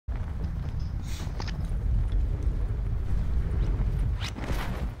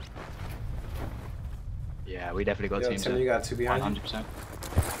Yeah, we definitely got teams. Tim, you got two behind 100%.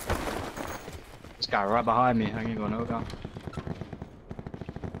 This guy right behind me. I ain't going over.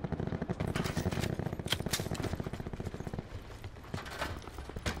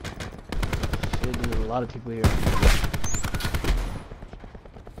 There's a lot of people here.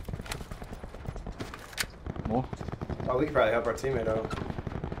 More? Oh, we could probably help our teammate out.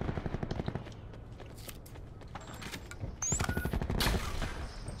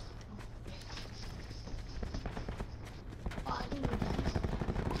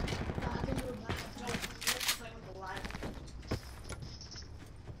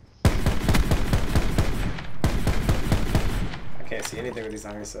 I can't see anything with these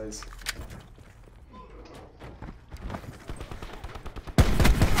iron sights.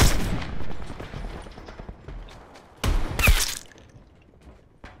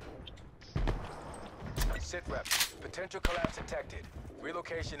 Sit rep. Potential collapse detected.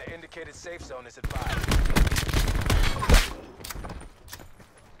 Relocation to indicated safe zone is advised.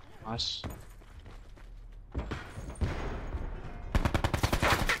 Nice.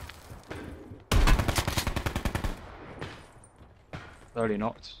 Thoroughly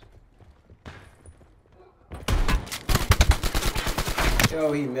knocked.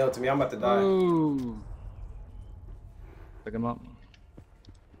 Yo, he melted me. I'm about to die. Ooh. Pick him up.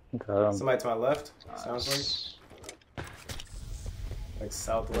 Somebody to my left. Sounds like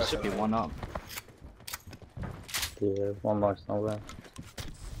southwest. There should be one up. Yeah, one more somewhere.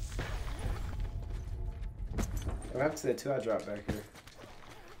 What happened to the two I dropped back here?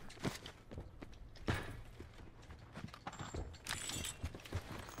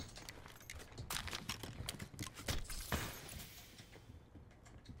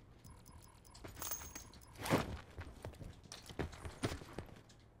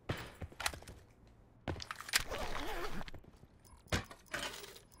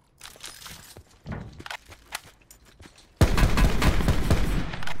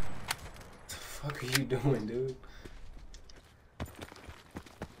 What are you doing, dude?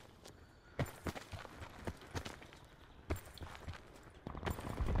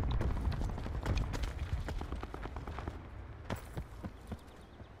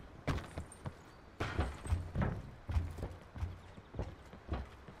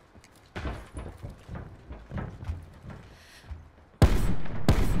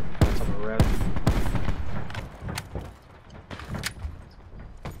 Top of red.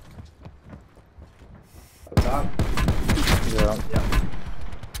 Up top? Yeah.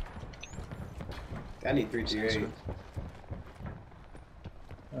 I need 338.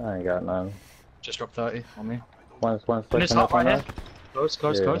 I ain't got none. Just dropped 30 on me. One's In this pushing hut up on right us. here. Close,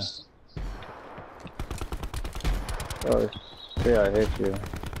 close, Yeah. close. Oh shit, I hit you.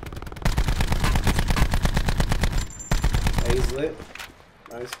 Hey, he's lit.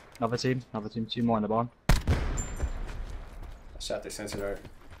 Nice. Another team, 2 more in the barn. I shot their sensor dart.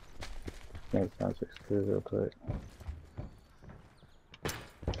 Make sounds exclusive real quick.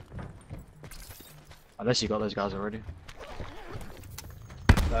 Unless you got those guys already.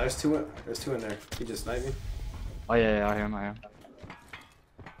 No, there's two in there. He just sniped me. Oh yeah, I hear him, I hear him.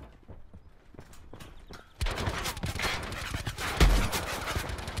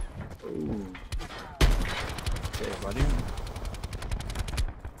 Ooh. Okay, buddy.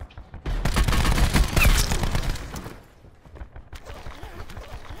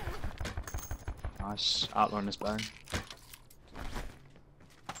 Nice, outline this bang.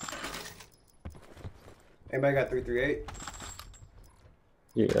 Anybody got 338?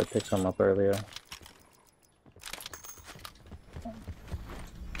 Yeah, I picked some up earlier.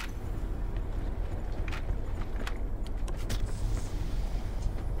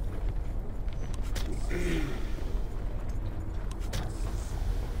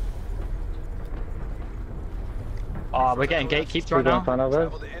 Oh, we're getting gatekeeped right Who's in now. front of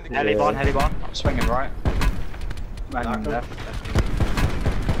us? Heli barn, heli barn. I'm swinging right. Banging Knocked left.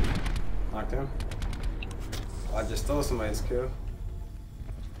 Knocked him. Oh, I just stole somebody's kill.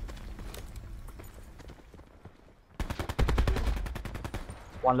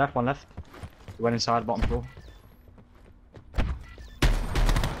 One left, one left. He went inside, bottom floor.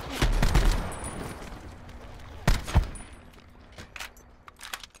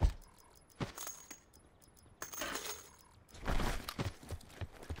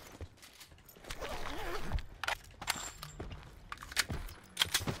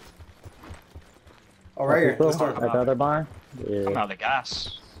 Oh, right here. This door. At the other barn? Yeah. Coming out of the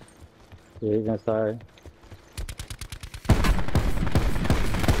gas. Yeah, he's inside.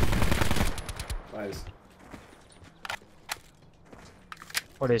 Nice.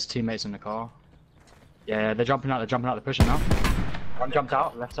 Or his teammates in the car. Yeah, they're jumping out, they're pushing now. One jumped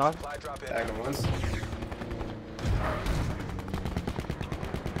out, left side. Supply drop in. Tagged him once.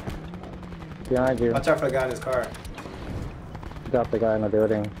 Behind you. Watch out for the guy in his car. Got the guy in the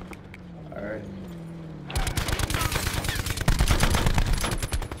building. Alright.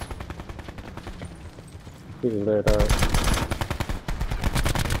 He's lit up.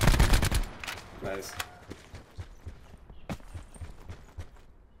 Nice.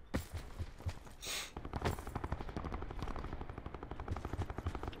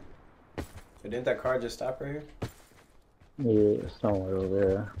 So didn't that car just stop right here? Yeah, somewhere over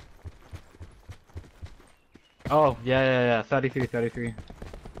there. Oh, yeah. 33, 33.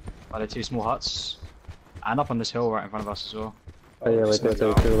 By the two small huts. And up on this hill right in front of us as well. Oh yeah, right there,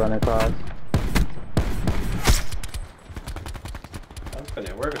 snowed two running across. I'm putting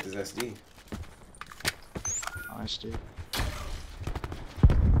it work with this SD. Nice, dude.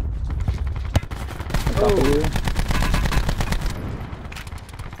 On top of you.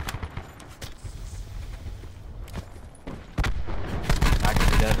 I could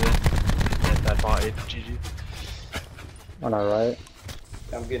be dead here. Yeah, that party. GG. On our right.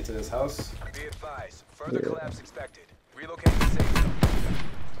 I'm getting to this house. Be advised, further Yeah. collapse expected. Relocate to safe zone.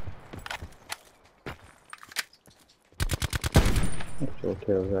 Sure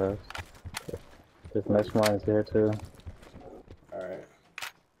kills us. This next one's here too. Alright.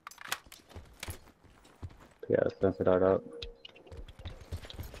 We gotta sensor dart up.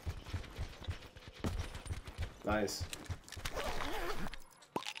 Nice.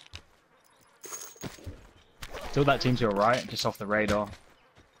 Still that team to your right, just off the radar.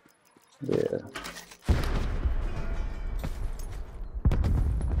 Yeah.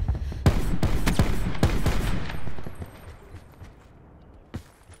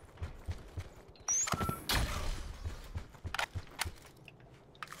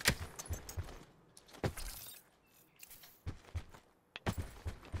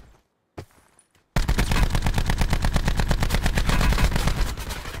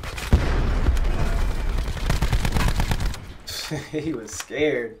 He was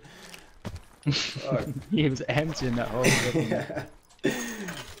scared. Fuck. He was emptying that whole thing. Yeah.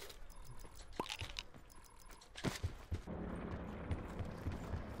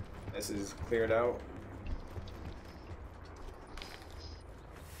 This is cleared out.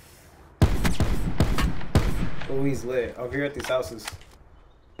 Oh, he's lit. Over here at these houses.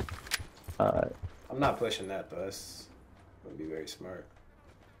 Alright. I'm not pushing that though. That's gonna be very smart.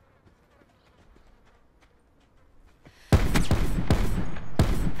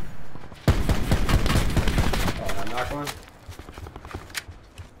 Oh, I knocked one.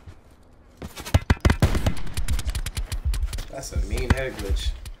 That's a mean head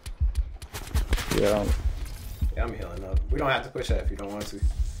glitch. Yeah. Yeah, I'm healing up. We don't have to push that if you don't want to.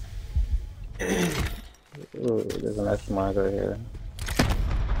 Ooh, there's an extra monitor here.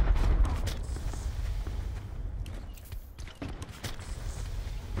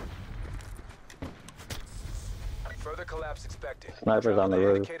 Further collapse expected. Snipers on the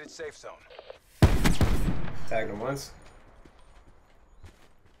Travel to roof. indicated safe zone. Tagged him once.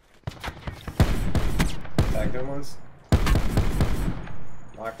 Tagged him once.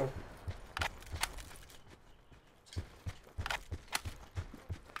 Knocked him.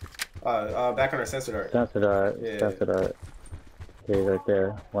 Back on our sensor dart. Sensor dart. Yeah. Sensor dart. Okay, right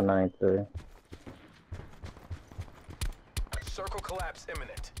there. 193. Circle collapse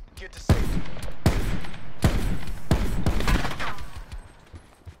imminent. Get to safety.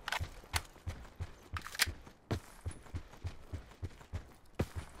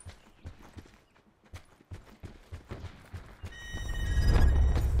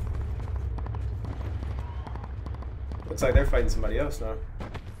 Looks like they're fighting somebody else now.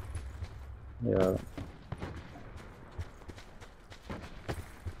 Yeah.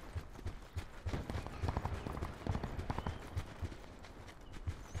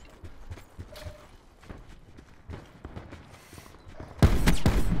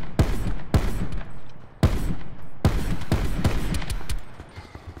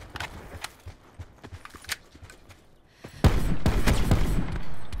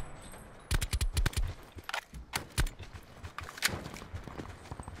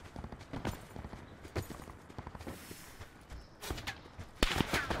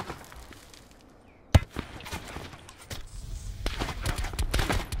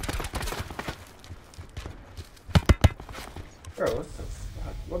 Bro, what the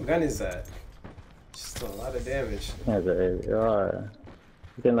fuck? What gun is that? Just a lot of damage. There's a AR.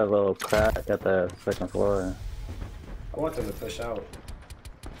 Getting a little crack at the second floor. I want them to push out.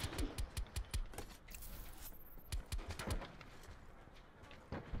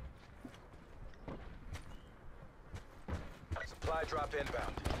 Supply drop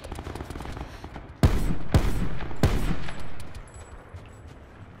inbound.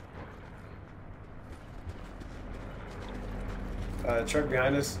 Truck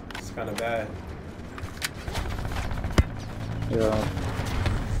behind us. It's kind of bad. Yeah.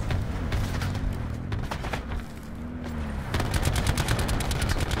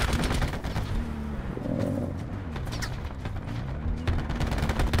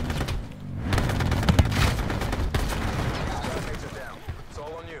 Squadmates are down. It's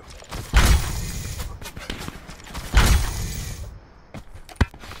all on you.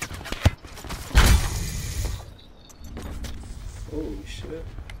 Holy shit.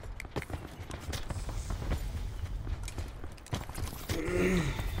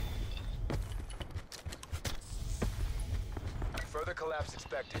 Further collapse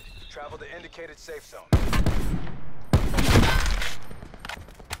expected. Travel to indicated safe zone.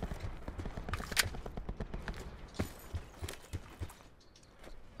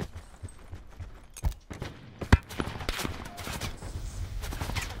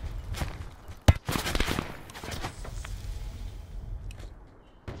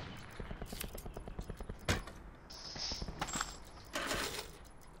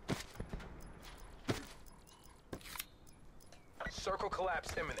 Circle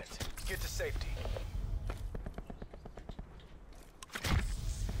collapse imminent. Get to safety.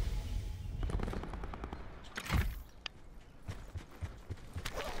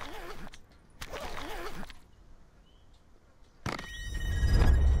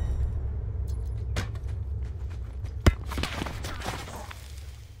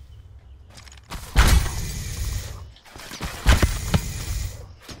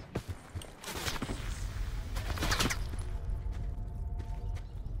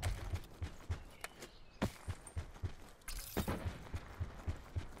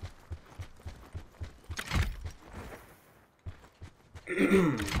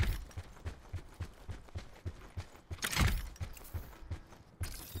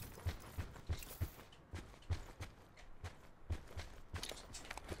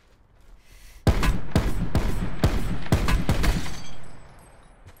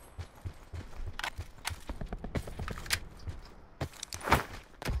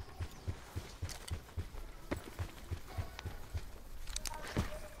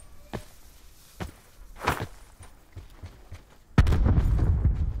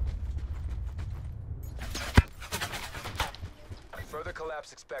 Further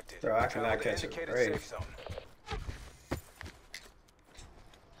collapse expected. Bro, I cannot Travel to catch a indicated break. safe zone.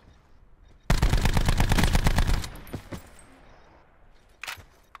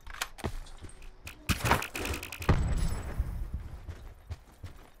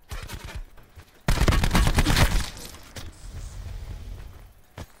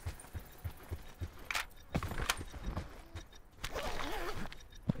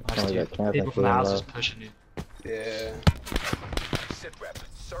 Nice, Oh, dude. yeah, camp People from the actually houses left. pushing you. Yeah. Sit rep.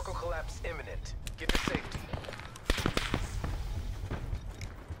 Circle collapse imminent. Get to safety.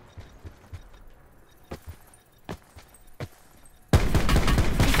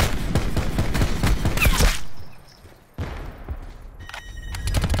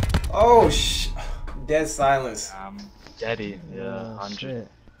 Oh, dead silence. Daddy, yeah, Oh, 100.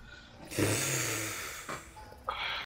 shit.